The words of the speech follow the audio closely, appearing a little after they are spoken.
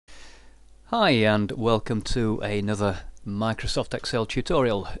Hi and welcome to another Microsoft Excel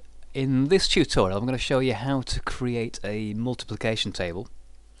tutorial. In this tutorial I'm going to show you how to create a multiplication table.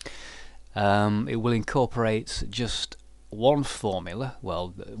 It will incorporate just one formula,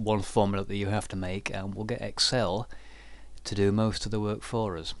 one formula that you have to make, and we'll get Excel to do most of the work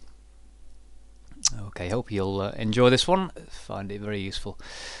for us. Okay, hope you'll enjoy this one, find it very useful.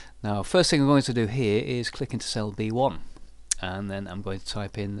 Now first thing I'm going to do here is click into cell B1. And then I'm going to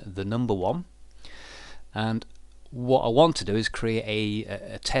type in the number 1, and what I want to do is create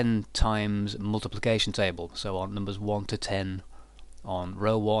a 10 times multiplication table, so on numbers 1 to 10 on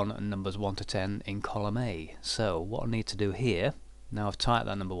row 1 and numbers 1 to 10 in column A. So what I need to do here, now I've typed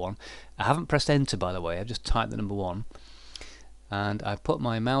that number 1, I haven't pressed enter by the way, I've just typed the number 1, and I put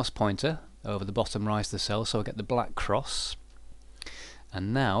my mouse pointer over the bottom right of the cell so I get the black cross.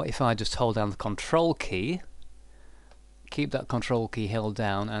 And now if I just hold down the control key, keep that control key held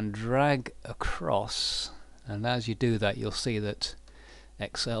down and drag across, and as you do that you'll see that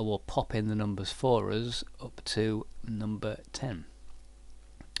Excel will pop in the numbers for us up to number 10.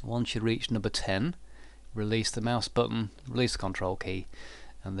 Once you reach number 10, release the mouse button, release the control key,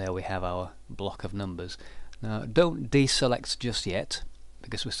 and there we have our block of numbers. Now don't deselect just yet,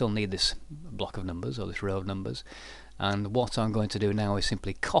 because we still need this block of numbers, or this row of numbers, and what I'm going to do now is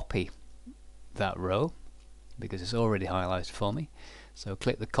simply copy that row, because it's already highlighted for me. So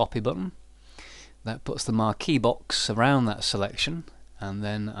click the copy button, that puts the marquee box around that selection, and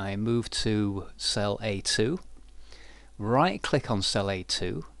then I move to cell A2, right click on cell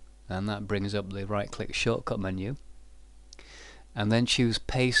A2, and that brings up the right click shortcut menu, and then choose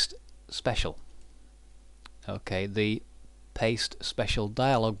paste special. Okay, the paste special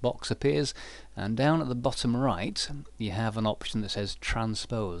dialog box appears, and down at the bottom right you have an option that says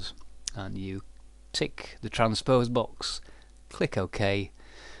transpose, and you tick the transpose box, click OK,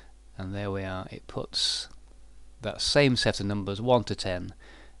 and there we are. It puts that same set of numbers 1 to 10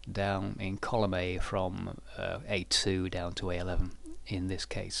 down in column A from A2 down to A11 in this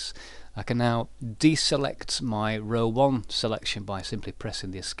case. I can now deselect my row 1 selection by simply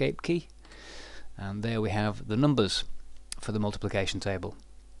pressing the escape key, and there we have the numbers for the multiplication table.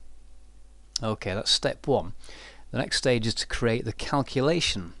 Okay, that's step 1. The next stage is to create the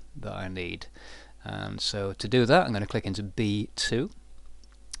calculation that I need. And so to do that I'm going to click into B2,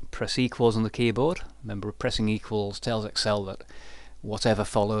 press equals on the keyboard. Remember, pressing equals tells Excel that whatever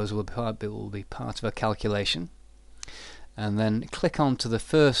follows will be part of a calculation, and then click on to the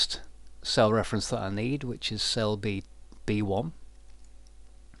first cell reference that I need, which is cell B1.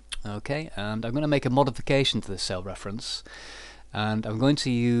 Okay, and I'm going to make a modification to this cell reference, and I'm going to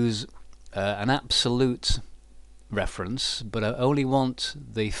use an absolute reference, but I only want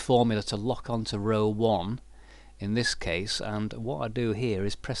the formula to lock onto row 1 in this case, and what I do here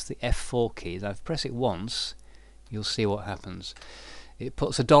is press the F4 key. Now if I press it once, you'll see what happens. It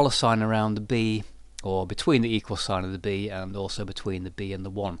puts a dollar sign around the B, or between the equal sign of the B, and also between the B and the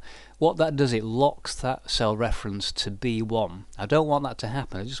 1. What that does, it locks that cell reference to B1. I don't want that to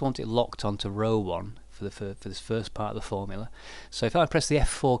happen, I just want it locked onto row 1 for this first part of the formula. So if I press the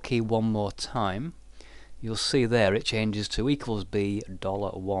F4 key one more time, you'll see there it changes to equals B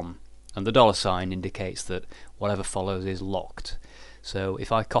 $1, and the dollar sign indicates that whatever follows is locked. So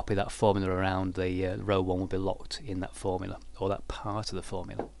if I copy that formula around, the row 1 will be locked in that formula, or that part of the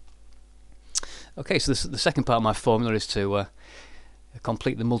formula. Okay, so the second part of my formula is to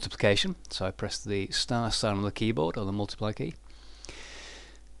complete the multiplication. So I press the star sign on the keyboard, or the multiply key,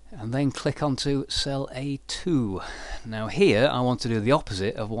 and then click onto cell A2. Now here I want to do the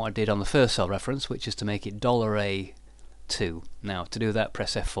opposite of what I did on the first cell reference, which is to make it $A2. Now to do that,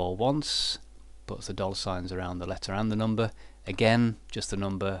 press F4 once, puts the dollar signs around the letter and the number. Again, just the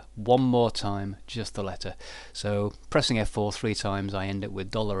number. One more time, just the letter. So pressing F4 3 times, I end up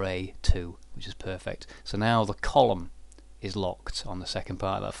with $A2, which is perfect. So now the column is locked on the second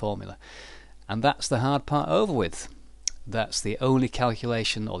part of that formula, and that's the hard part over with. That's the only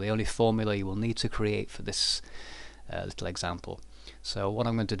calculation, or the only formula you will need to create for this little example. So what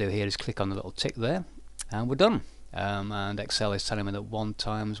I'm going to do here is click on the little tick there, and we're done. And Excel is telling me that 1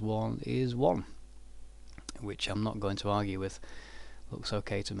 times 1 is 1, which I'm not going to argue with. Looks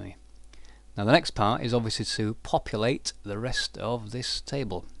okay to me. Now the next part is obviously to populate the rest of this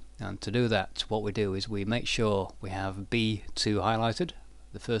table, and to do that what we do is we make sure we have B2 highlighted,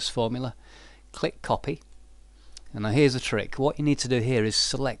 the first formula, click copy. And now here's the trick. What you need to do here is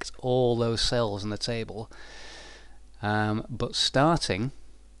select all those cells in the table, but starting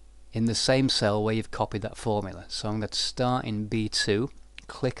in the same cell where you've copied that formula. So I'm going to start in B2,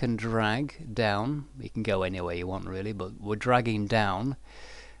 click and drag down. You can go anywhere you want really, but we're dragging down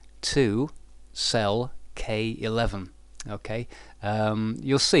to cell K11. Okay,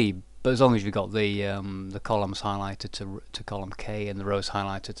 you'll see, but as long as you've got the columns highlighted to column K and the rows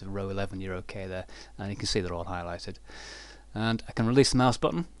highlighted to row 11, you're okay there, and you can see they're all highlighted. And I can release the mouse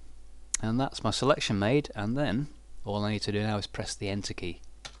button, and that's my selection made, and then all I need to do now is press the enter key.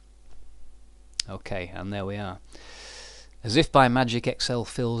 Okay, and there we are. As if by magic, Excel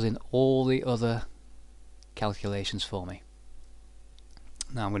fills in all the other calculations for me.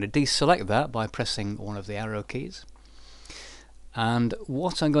 Now I'm going to deselect that by pressing one of the arrow keys, and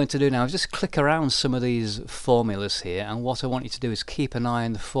what I'm going to do now is just click around some of these formulas here, and what I want you to do is keep an eye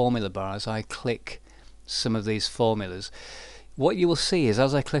on the formula bar as I click some of these formulas. What you will see is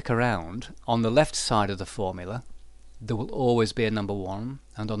as I click around, on the left side of the formula there will always be a number 1,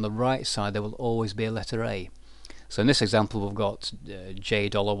 and on the right side there will always be a letter A. So in this example we've got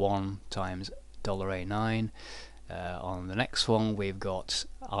 $J1 times $A9. On the next one we've got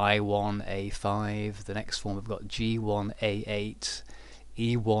I1A5, the next one we've got G1A8,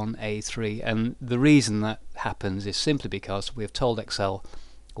 E1A3, and the reason that happens is simply because we've told Excel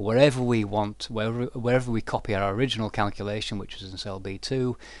wherever we want, wherever we copy our original calculation, which was in cell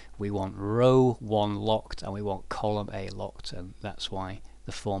B2, we want row 1 locked and we want column A locked, and that's why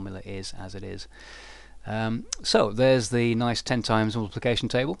the formula is as it is. So there's the nice 10 times multiplication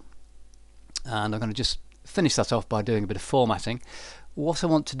table, and I'm going to just finish that off by doing a bit of formatting. What I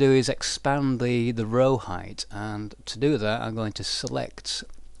want to do is expand the row height, and to do that I'm going to select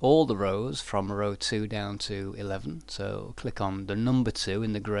all the rows from row 2 down to 11. So click on the number 2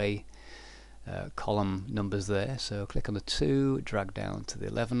 in the grey column numbers there. So click on the 2, drag down to the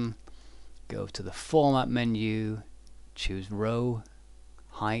 11, go to the format menu, choose row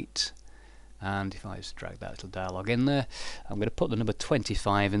height, and if I just drag that little dialog in there, I'm going to put the number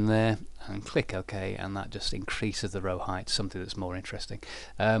 25 in there and click OK, and that just increases the row height, something that's more interesting.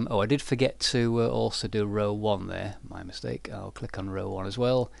 Oh, I did forget to also do row 1 there, my mistake. I'll click on row 1 as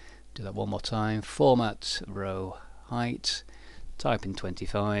well, do that one more time, format row height, type in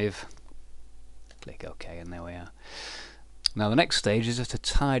 25, click OK, and there we are. Now the next stage is just to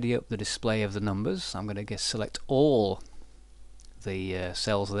tidy up the display of the numbers. I'm going to select all the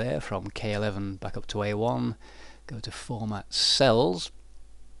cells there from K11 back up to A1, go to Format Cells,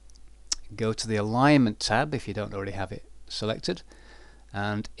 go to the Alignment tab if you don't already have it selected,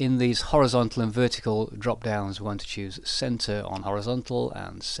 and in these horizontal and vertical drop downs we want to choose Center on Horizontal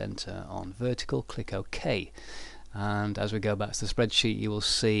and Center on Vertical. Click OK, and as we go back to the spreadsheet you will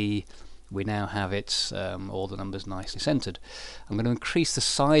see we now have it, all the numbers nicely centered. I'm going to increase the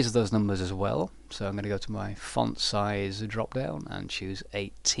size of those numbers as well, so I'm going to go to my font size drop down and choose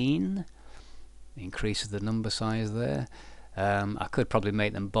 18. Increases the number size there. I could probably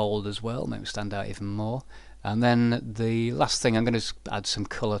make them bold as well, make them stand out even more. And then the last thing, I'm going to add some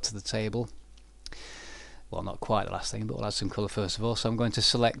colour to the table. Well, not quite the last thing, but we'll add some colour first of all. So I'm going to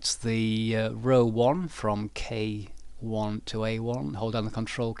select the row 1 from K1 to A1, hold down the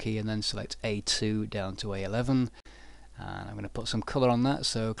control key and then select A2 down to A11, and I'm going to put some colour on that,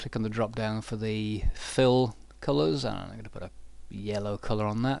 so click on the drop down for the fill colours, and I'm going to put a yellow colour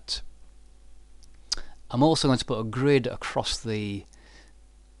on that. I'm also going to put a grid across the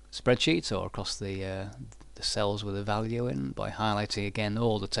spreadsheet, or across the cells with a value in, by highlighting again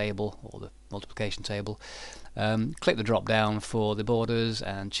all the table, or the multiplication table. Click the drop down for the borders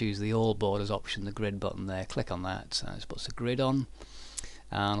and choose the all borders option, the grid button there. Click on that and it puts the grid on.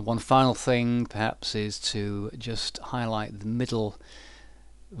 And one final thing perhaps is to just highlight the middle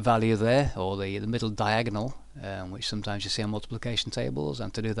value there, or the middle diagonal, which sometimes you see on multiplication tables,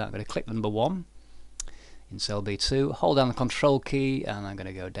 and to do that I'm going to click the number 1 in cell B2, hold down the control key, and I'm going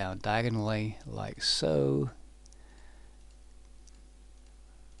to go down diagonally like so,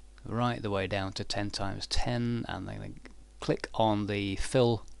 right the way down to 10 times 10, and then click on the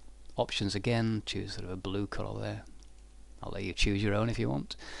fill options again, choose sort of a blue colour there. I'll let you choose your own if you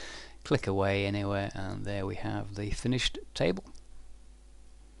want. Click away anywhere, and there we have the finished table.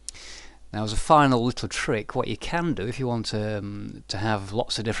 Now, as a final little trick, what you can do if you want to have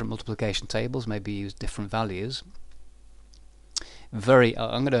lots of different multiplication tables, maybe use different values. I'm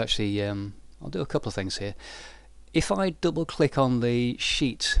going to actually I'll do a couple of things here. If I double click on the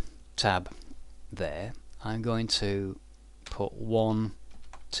sheet tab there, I'm going to put 1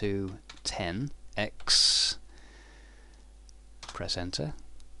 to 10x, press enter,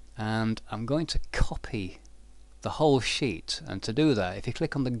 and I'm going to copy the whole sheet. And to do that, if you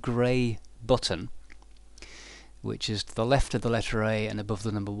click on the grey button, which is to the left of the letter A and above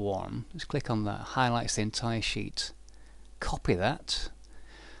the number 1, just click on that, highlights the entire sheet, copy that.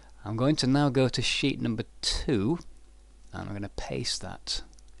 I'm going to now go to sheet number 2, and I'm going to paste that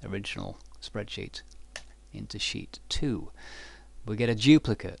original spreadsheet into sheet 2. We get a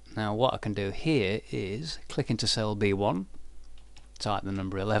duplicate. Now what I can do here is click into cell B1, type the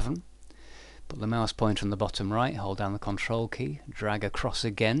number 11, put the mouse pointer on the bottom right, hold down the control key, drag across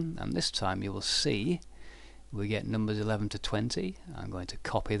again, and this time you will see we get numbers 11 to 20. I'm going to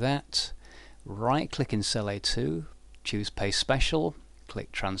copy that, right click in cell A2, choose paste special,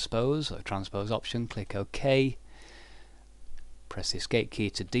 click transpose or transpose option, click OK, press the escape key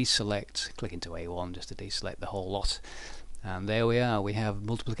to deselect, click into A1 just to deselect the whole lot, and there we are. We have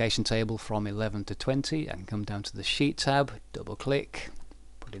multiplication table from 11 to 20. I can come down to the sheet tab, double click,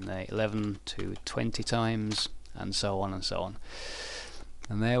 put in there 11 to 20 times, and so on and so on.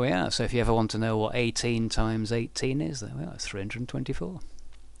 And there we are. So if you ever want to know what 18 times 18 is, there we are, 324.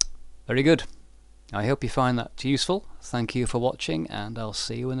 Very good. I hope you find that useful. Thank you for watching, and I'll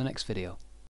see you in the next video.